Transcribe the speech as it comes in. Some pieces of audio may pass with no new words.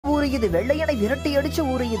ஊரு இது, வெள்ளையனை விரட்டி அடிச்ச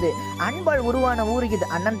ஊரு இது, அன்பால் உருவான ஊரு இது,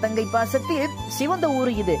 அண்ணன் தங்கை பாசத்தில் சிவந்த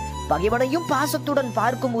ஊரு இது, பகைவனையும் பாசத்துடன்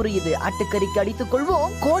பார்க்கும் ஊரு இது, ஆட்டுக்கறிக்கு அடித்துக்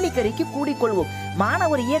கொள்வோம், கோழிக்கறிக்கு கூடிக்கொள்வோம்,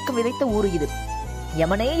 மாணவர் இயக்கம் விதைத்த ஊரு இது,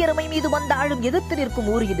 யமனே எருமை மீது வந்தாலும் எதிர்த்து நிற்கும்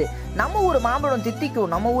ஊர் இது, நம்ம ஊர் மாம்பழம்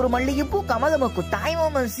தித்திக்கும், நம்ம ஊர் மல்லிகைப்பூ கமகமக்கும்,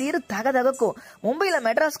 தாய்மாமன் சீரு தகதகக்கும், மும்பையில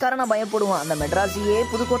மெட்ராஸ்காரனா பயப்படுவான், அந்த மெட்ராஸையே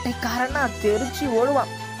புதுக்கோட்டைக்காரனா தெரிச்சு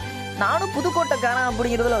ஓடுவான். நானும் புதுக்கோட்டைக்காரன்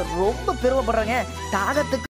அப்படிங்கிறதுல ரொம்ப பெருமைப்படுறேங்க. தாகத்துக்கு